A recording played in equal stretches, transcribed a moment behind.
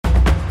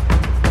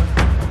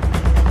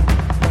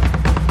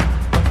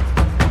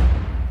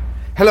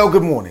Hello,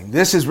 good morning.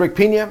 This is Rick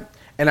Pina,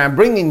 and I'm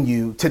bringing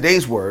you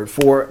today's word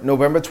for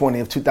November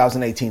 20th,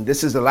 2018.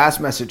 This is the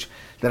last message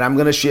that I'm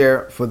going to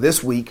share for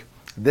this week.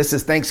 This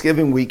is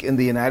Thanksgiving week in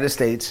the United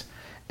States,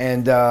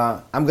 and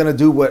I'm going to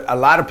do what a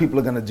lot of people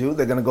are going to do.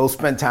 They're going to go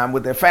spend time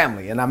with their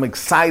family, and I'm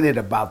excited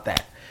about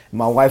that.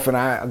 My wife and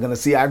I are going to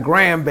see our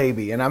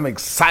grandbaby, and I'm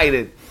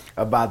excited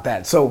about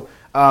that. So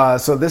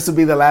this will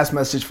be the last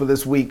message for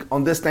this week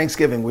on this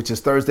Thanksgiving, which is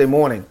Thursday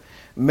morning.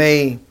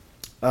 May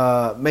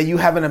you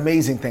have an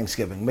amazing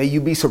Thanksgiving. May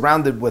you be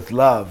surrounded with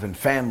love and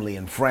family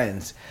and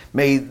friends.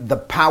 May the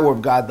power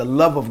of God, the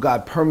love of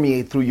God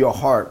permeate through your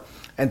heart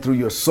and through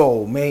your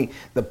soul. May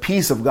the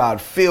peace of God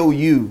fill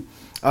you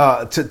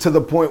to the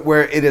point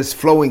where it is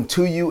flowing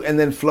to you and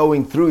then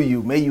flowing through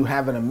you. May you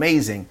have an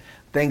amazing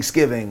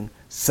Thanksgiving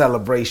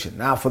celebration.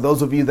 Now, for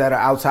those of you that are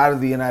outside of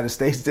the United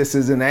States, this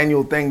is an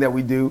annual thing that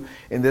we do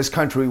in this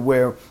country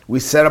where we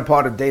set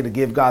apart a day to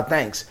give God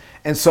thanks.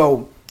 And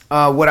so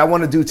what I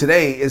want to do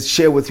today is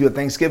share with you a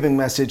Thanksgiving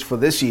message for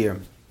this year.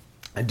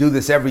 I do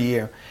this every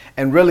year.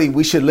 And really,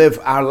 we should live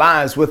our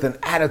lives with an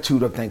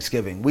attitude of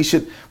Thanksgiving. We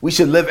should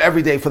live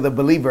every day for the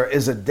believer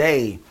is a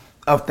day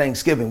of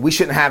Thanksgiving. We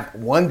shouldn't have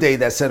one day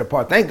that's set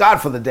apart. Thank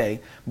God for the day,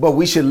 but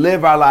we should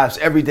live our lives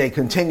every day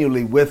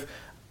continually with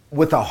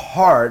a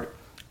heart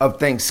of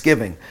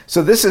Thanksgiving.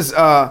 So this is,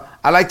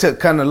 I like to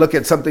kind of look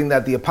at something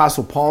that the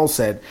Apostle Paul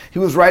said. He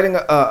was writing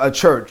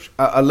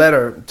a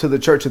letter to the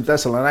church in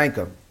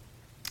Thessalonica.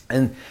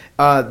 And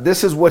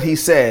this is what he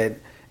said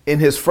in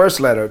his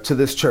first letter to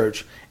this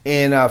church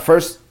in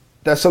 1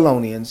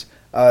 Thessalonians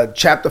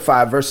chapter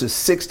 5, verses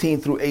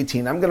 16 through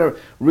 18. I'm going to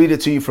read it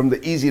to you from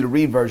the easy to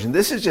read version.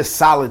 This is just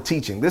solid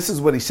teaching. This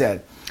is what he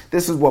said.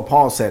 This is what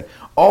Paul said.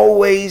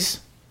 Always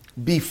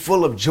be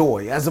full of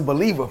joy. As a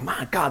believer,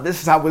 my God,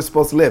 this is how we're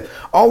supposed to live.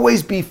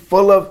 Always be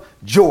full of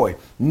joy.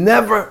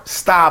 Never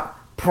stop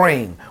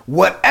praying.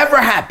 Whatever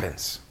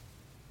happens,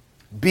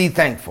 be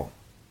thankful.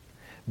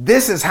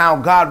 This is how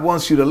God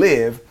wants you to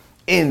live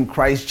in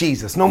Christ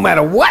Jesus. No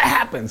matter what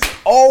happens,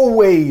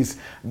 always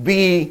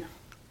be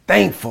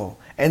thankful.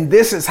 And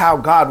this is how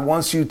God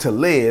wants you to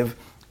live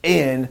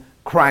in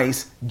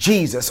Christ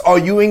Jesus. Are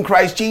you in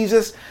Christ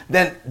Jesus?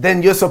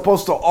 Then you're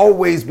supposed to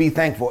always be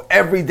thankful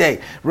every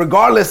day.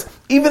 Regardless,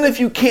 even if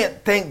you can't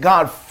thank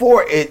God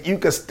for it, you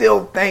can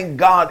still thank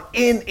God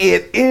in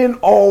it, in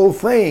all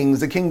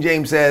things. The King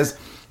James says,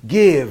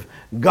 give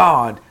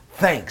God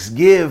thanks.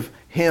 Give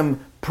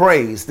him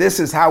praise. This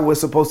is how we're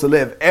supposed to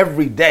live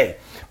every day.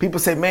 People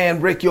say, man,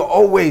 Rick, you're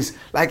always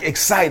like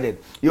excited.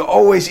 You're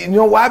always, you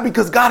know why?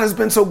 Because God has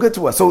been so good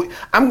to us. So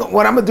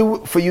what I'm going to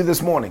do for you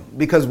this morning,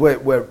 because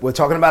we're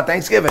talking about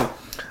Thanksgiving,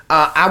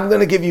 I'm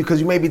going to give you,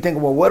 because you may be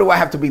thinking, well, what do I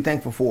have to be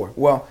thankful for?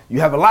 Well, you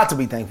have a lot to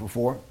be thankful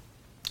for.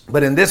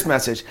 But in this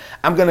message,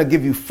 I'm going to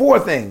give you 4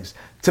 things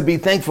to be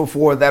thankful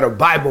for that are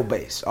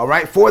Bible-based. All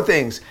right. 4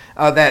 things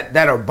that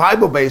are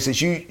Bible-based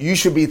that you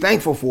should be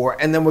thankful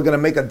for. And then we're going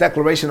to make a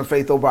declaration of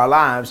faith over our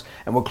lives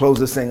and we'll close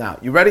this thing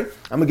out. You ready?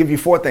 I'm going to give you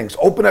 4 things.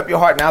 Open up your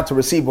heart now to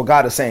receive what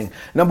God is saying.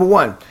 Number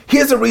 1,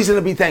 here's a reason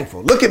to be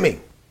thankful. Look at me.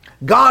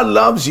 God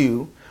loves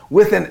you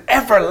with an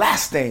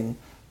everlasting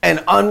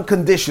and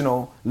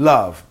unconditional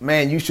love.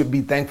 Man, you should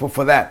be thankful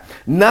for that.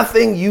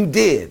 Nothing you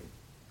did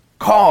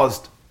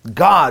caused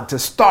God to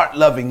start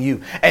loving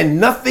you, and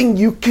nothing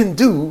you can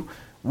do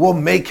will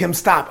make him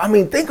stop. I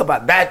mean, think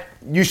about that.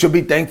 You should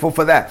be thankful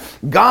for that.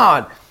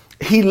 God,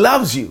 he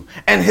loves you,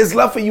 and his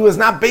love for you is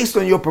not based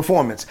on your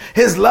performance.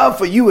 His love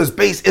for you is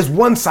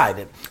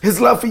one-sided.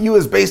 His love for you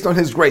is based on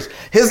his grace.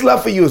 His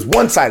love for you is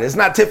one-sided. It's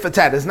not tit for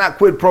tat. It's not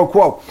quid pro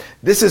quo.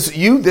 This is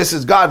you. This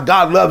is God.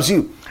 God loves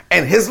you.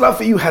 And his love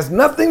for you has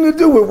nothing to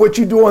do with what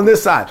you do on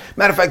this side.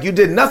 Matter of fact, you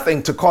did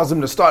nothing to cause him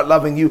to start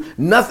loving you.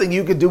 Nothing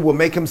you could do will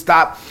make him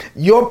stop.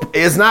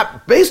 It's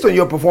not based on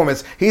your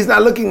performance. He's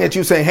not looking at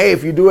you saying, hey,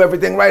 if you do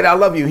everything right, I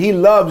love you. He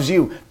loves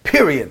you,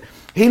 period.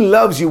 He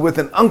loves you with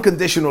an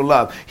unconditional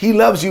love. He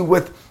loves you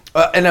with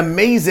an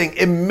amazing,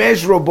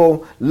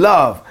 immeasurable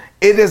love.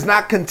 It is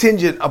not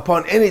contingent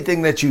upon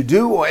anything that you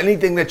do or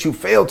anything that you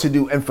fail to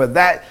do. And for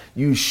that,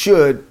 you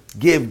should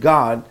give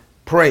God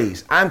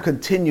praise. I'm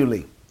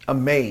continually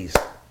amazed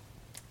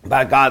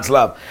by God's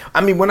love.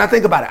 I mean, when I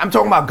think about it, I'm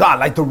talking about God,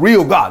 like the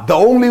real God, the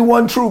only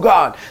one true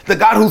God, the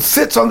God who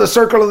sits on the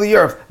circle of the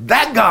earth.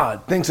 That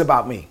God thinks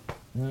about me.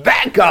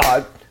 That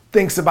God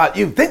thinks about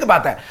you. Think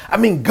about that. I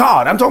mean,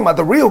 God, I'm talking about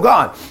the real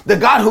God, the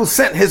God who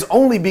sent his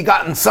only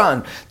begotten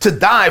son to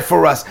die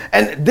for us.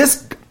 And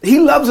he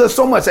loves us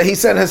so much that he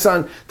sent his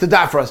son to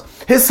die for us.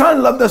 His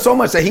son loved us so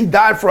much that he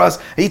died for us.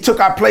 He took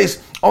our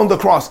place on the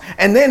cross.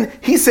 And then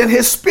he sent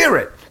his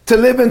spirit to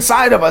live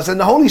inside of us. And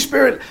the Holy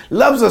Spirit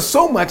loves us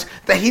so much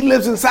that he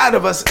lives inside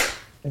of us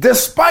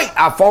despite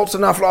our faults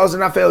and our flaws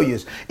and our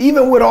failures,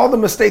 even with all the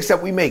mistakes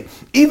that we make,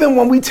 even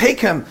when we take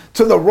him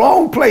to the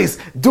wrong place,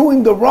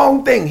 doing the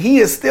wrong thing, he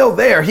is still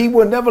there. He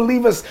will never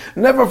leave us,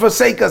 never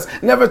forsake us,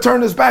 never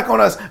turn his back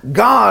on us.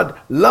 God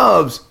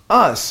loves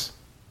us.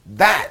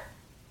 That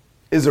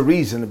is a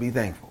reason to be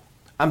thankful.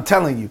 I'm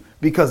telling you,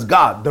 because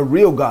God, the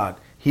real God,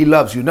 he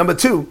loves you. Number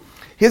 2,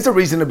 Here's a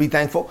reason to be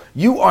thankful.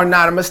 You are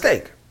not a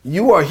mistake.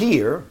 You are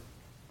here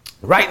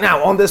right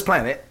now on this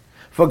planet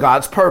for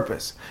God's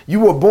purpose. You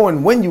were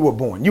born when you were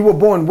born. You were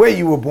born where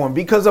you were born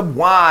because of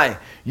why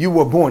you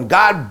were born.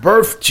 God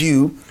birthed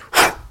you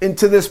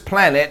into this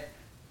planet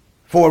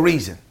for a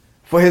reason,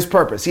 for his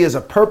purpose. He is a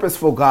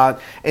purposeful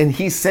God, and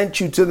he sent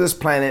you to this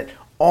planet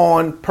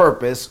on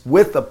purpose,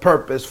 with a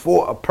purpose,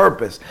 for a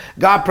purpose.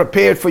 God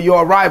prepared for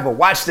your arrival.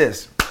 Watch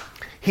this.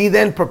 He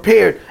then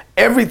prepared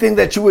everything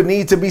that you would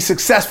need to be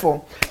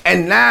successful.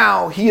 And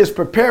now he is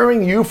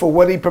preparing you for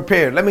what he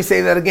prepared. Let me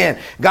say that again.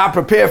 God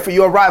prepared for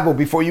your arrival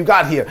before you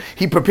got here.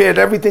 He prepared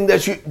everything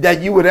that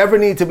you would ever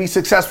need to be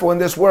successful in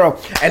this world.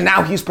 And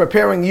now he's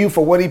preparing you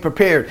for what he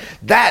prepared.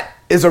 That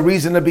is a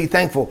reason to be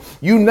thankful.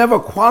 You never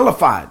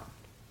qualified.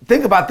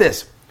 Think about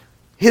this.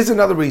 Here's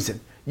another reason.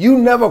 You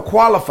never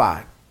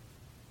qualified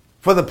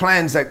for the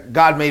plans that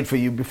God made for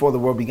you before the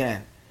world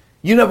began.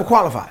 You never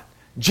qualified.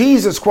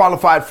 Jesus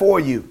qualified for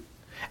you.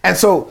 And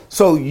so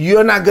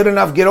you're not good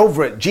enough. Get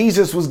over it.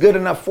 Jesus was good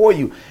enough for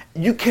you.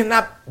 You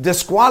cannot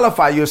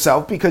disqualify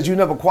yourself because you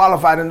never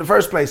qualified in the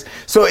first place.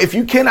 So if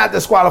you cannot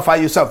disqualify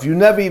yourself, you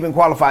never even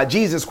qualified.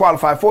 Jesus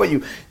qualified for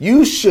you.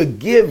 You should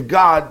give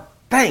God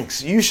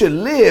thanks. You should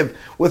live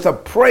with a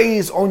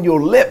praise on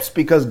your lips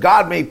because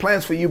God made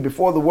plans for you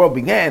before the world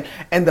began.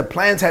 And the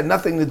plans had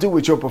nothing to do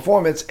with your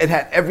performance. It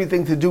had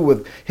everything to do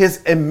with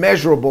his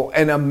immeasurable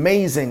and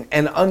amazing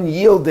and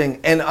unyielding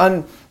and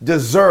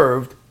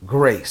undeserved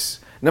grace.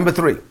 Number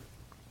 3,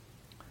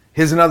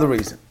 here's another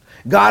reason.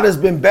 God has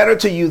been better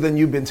to you than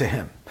you've been to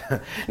him.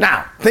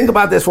 Now, think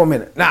about this for a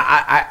minute. Now,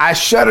 I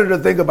shudder to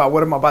think about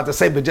what I'm about to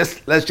say, but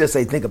let's just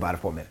say, think about it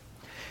for a minute.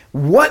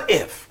 What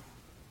if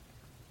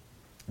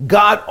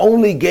God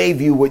only gave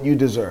you what you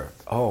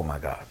deserved? Oh my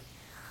God.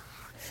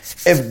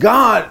 If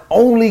God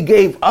only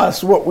gave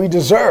us what we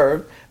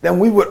deserved, then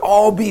we would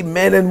all be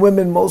men and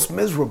women most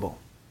miserable.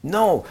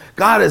 No,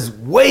 God is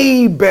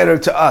way better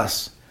to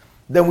us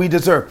than we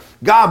deserve.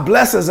 God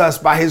blesses us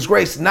by his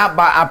grace, not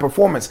by our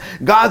performance.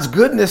 God's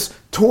goodness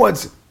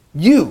towards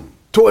you,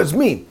 towards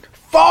me,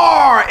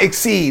 far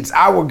exceeds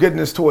our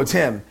goodness towards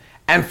him.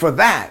 And for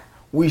that,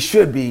 we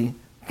should be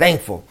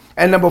thankful.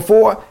 And number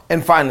 4,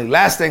 and finally,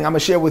 last thing I'm going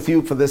to share with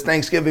you for this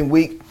Thanksgiving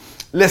week.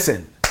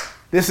 Listen,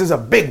 this is a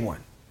big one.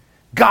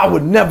 God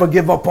would never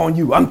give up on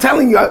you. I'm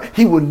telling you,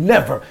 he would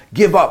never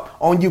give up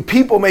on you.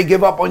 People may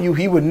give up on you.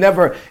 He would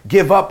never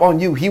give up on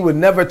you. He would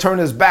never turn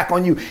his back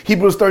on you.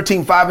 Hebrews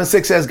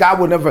 13:5-6 says God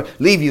will never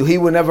leave you. He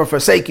will never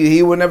forsake you.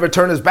 He will never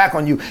turn his back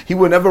on you. He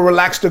will never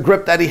relax the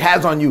grip that he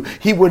has on you.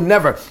 He will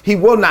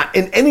not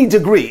in any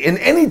degree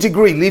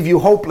leave you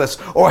hopeless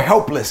or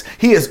helpless.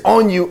 He is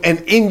on you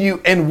and in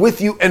you and with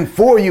you and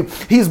for you.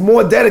 He's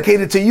more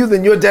dedicated to you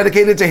than you're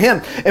dedicated to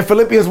him. In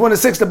Philippians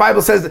 1:6, the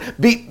Bible says,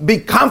 be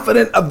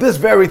confident of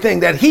this very thing,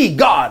 that he,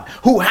 God,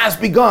 who has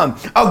begun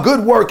a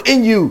good work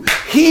in you,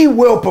 he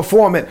will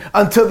perform it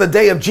until the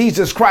day of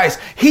Jesus Christ.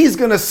 He's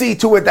going to see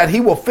to it that he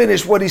will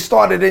finish what he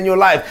started in your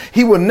life.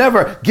 He will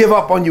never give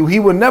up on you. He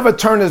will never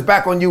turn his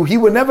back on you. He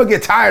will never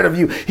get tired of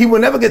you. He will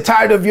never get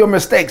tired of your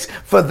mistakes.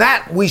 For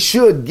that, we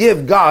should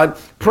give God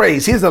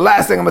praise. Here's the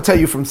last thing I'm going to tell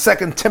you from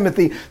 2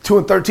 Timothy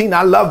 2:13.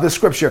 I love this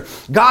scripture.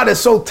 God is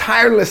so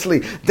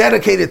tirelessly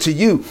dedicated to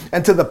you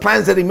and to the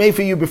plans that he made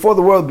for you before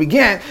the world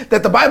began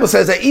that the Bible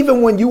says that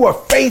even when you are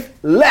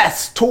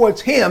faithless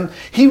towards him,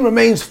 he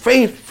remains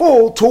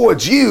faithful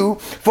towards you,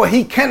 for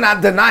he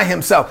cannot deny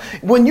himself.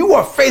 When you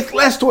are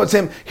faithless towards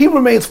him, he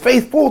remains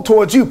faithful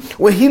towards you.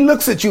 When he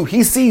looks at you,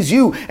 he sees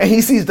you and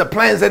he sees the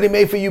plans that he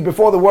made for you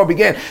before the world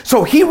began.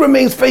 So he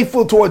remains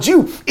faithful towards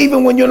you,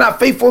 even when you're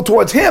not faithful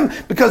towards him,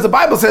 because the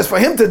Bible says for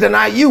him to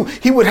deny you,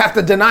 he would have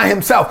to deny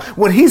himself.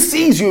 When he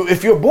sees you,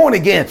 if you're born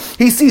again,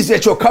 he sees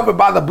that you're covered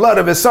by the blood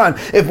of his son.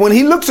 When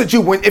he looks at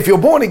you, if you're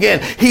born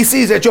again, he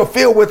sees that you're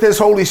filled with his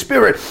Holy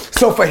Spirit.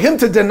 So for him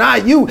to deny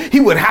you, he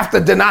would have to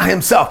deny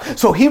himself.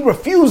 So he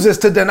refuses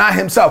to deny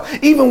himself.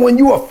 Even when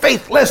you are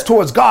faithless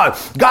towards God,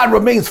 God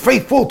remains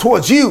faithful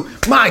towards you.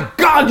 My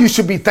God, you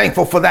should be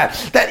thankful for that.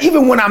 That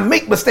even when I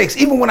make mistakes,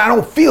 even when I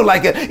don't feel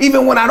like it,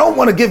 even when I don't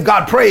want to give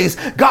God praise,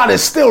 God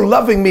is still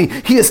loving me.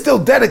 He is still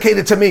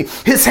dedicated to me.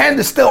 His hand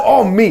is still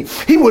on me.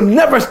 He will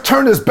never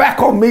turn his back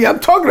on me.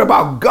 I'm talking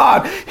about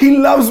God. He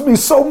loves me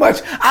so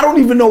much. I don't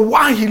even know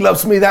why he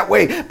loves me that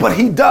way, but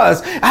he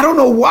does. I don't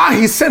know why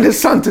he sent his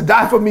son to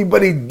die for me,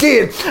 but he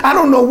did. I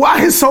don't know why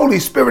his Holy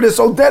Spirit is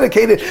so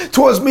dedicated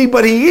towards me,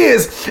 but he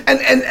is.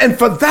 And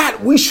for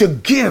that, we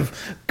should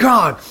give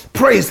God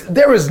praise.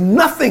 There is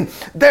nothing.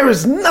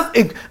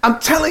 I'm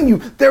telling you,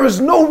 there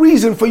is no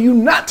reason for you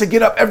not to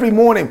get up every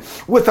morning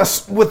with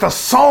a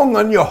song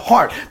on your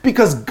heart,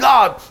 because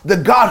God, the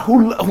God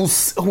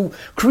who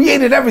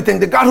created everything,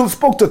 the God who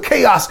spoke to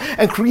chaos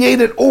and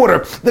created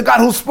order, the God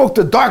who spoke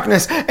to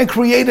darkness and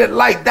created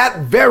light, that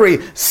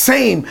very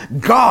same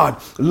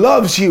God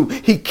loves you.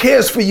 He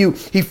cares for you.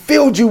 He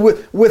filled you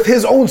with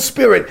his own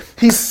spirit.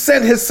 He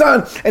sent his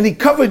son and he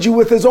covered you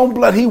with his own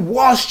blood. He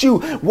washed you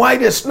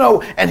white as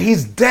snow, and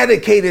he's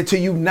dedicated to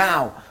you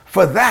now.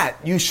 For that,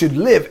 you should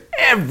live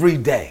every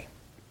day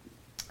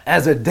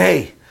as a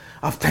day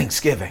of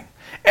thanksgiving.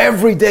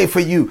 every day for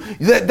you.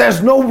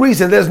 There's no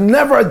reason, there's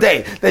never a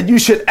day that you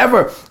should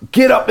ever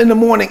get up in the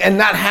morning and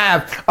not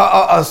have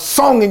a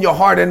song in your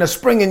heart and a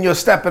spring in your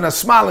step and a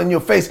smile in your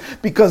face,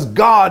 because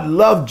God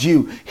loved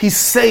you. He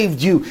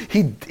saved you.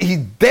 He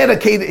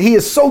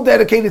is so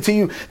dedicated to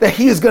you that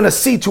he is going to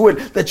see to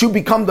it that you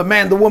become the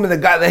man, the woman, the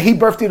guy that he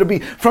birthed you to be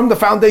from the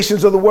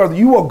foundations of the world.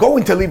 You are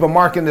going to leave a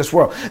mark in this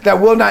world that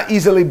will not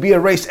easily be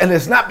erased. And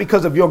it's not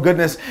because of your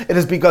goodness. It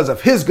is because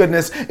of his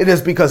goodness. It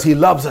is because he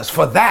loves us.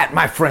 For that,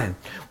 my friend,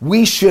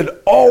 we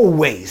should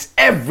always,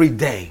 every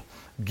day,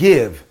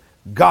 give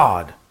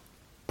God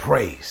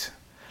praise.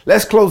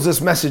 Let's close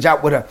this message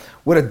out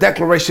with a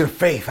declaration of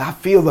faith. I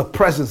feel the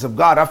presence of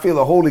God. I feel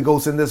the Holy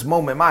Ghost in this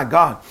moment. My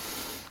God.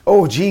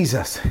 Oh,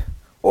 Jesus.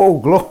 Oh,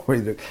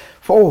 glory.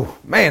 Oh,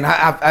 man,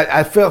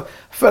 I feel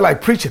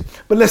like preaching.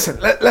 But listen,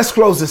 let's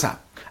close this out.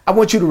 I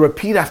want you to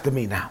repeat after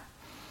me now.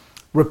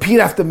 Repeat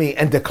after me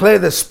and declare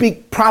this.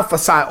 Speak,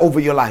 prophesy over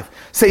your life.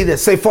 Say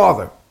this. Say,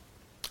 Father,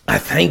 I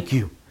thank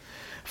you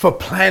for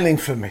planning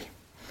for me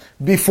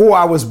before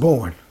I was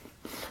born,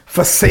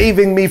 for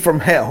saving me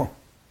from hell,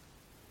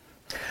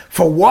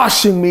 for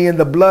washing me in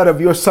the blood of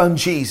your Son,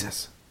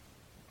 Jesus,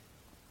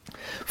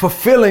 for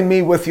filling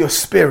me with your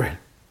Spirit,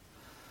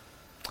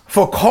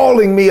 for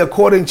calling me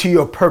according to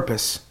your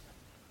purpose,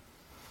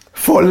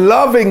 for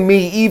loving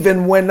me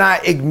even when I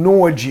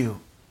ignored you,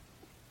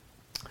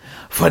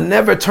 for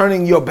never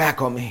turning your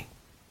back on me,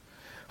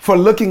 for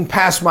looking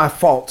past my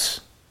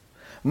faults,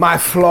 my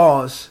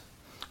flaws,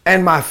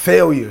 and my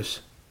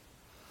failures,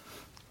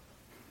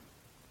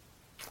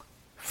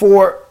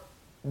 for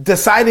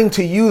deciding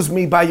to use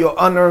me by your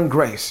unearned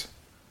grace.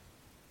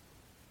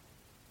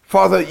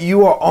 Father,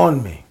 you are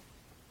on me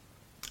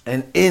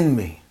and in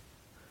me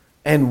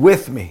and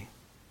with me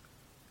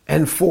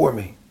and for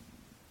me.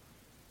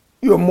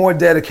 You are more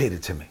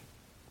dedicated to me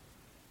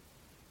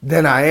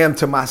than I am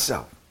to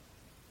myself.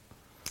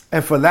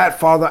 And for that,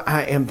 Father,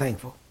 I am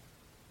thankful.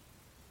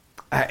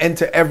 I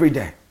enter every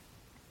day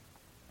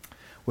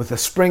with a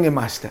spring in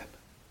my step,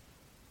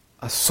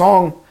 a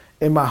song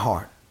in my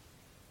heart,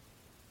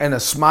 and a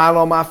smile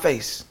on my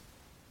face,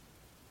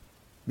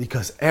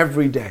 because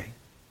every day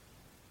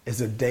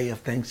is a day of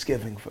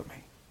thanksgiving for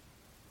me.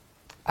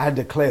 I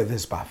declare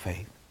this by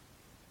faith.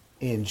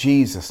 In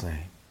Jesus'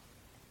 name,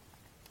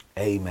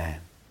 amen.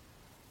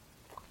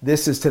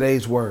 This is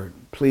today's word.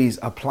 Please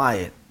apply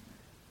it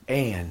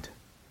and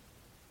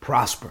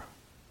prosper.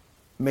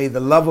 May the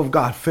love of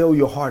God fill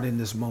your heart in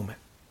this moment.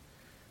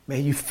 May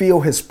you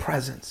feel his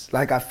presence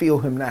like I feel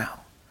him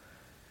now.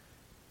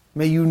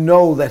 May you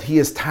know that he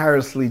is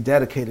tirelessly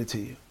dedicated to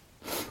you.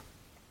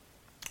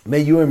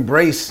 May you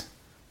embrace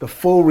the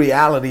full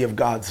reality of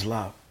God's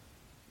love.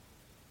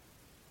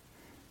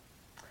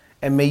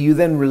 And may you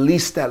then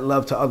release that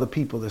love to other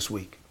people this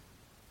week,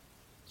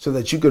 so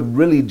that you could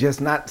really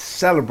just not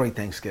celebrate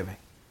Thanksgiving,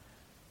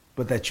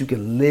 but that you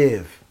can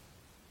live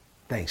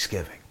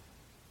Thanksgiving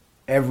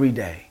every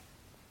day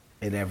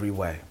in every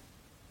way.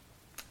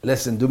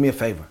 Listen, do me a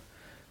favor.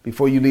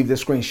 Before you leave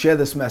this screen, share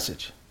this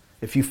message.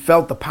 If you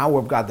felt the power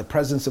of God, the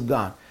presence of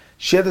God,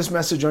 share this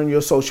message on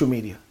your social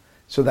media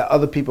so that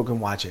other people can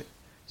watch it,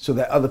 so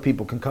that other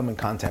people can come in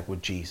contact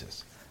with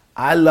Jesus.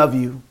 I love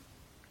you.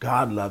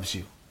 God loves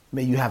you.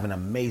 May you have an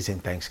amazing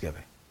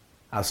Thanksgiving.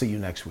 I'll see you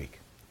next week.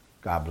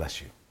 God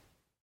bless you.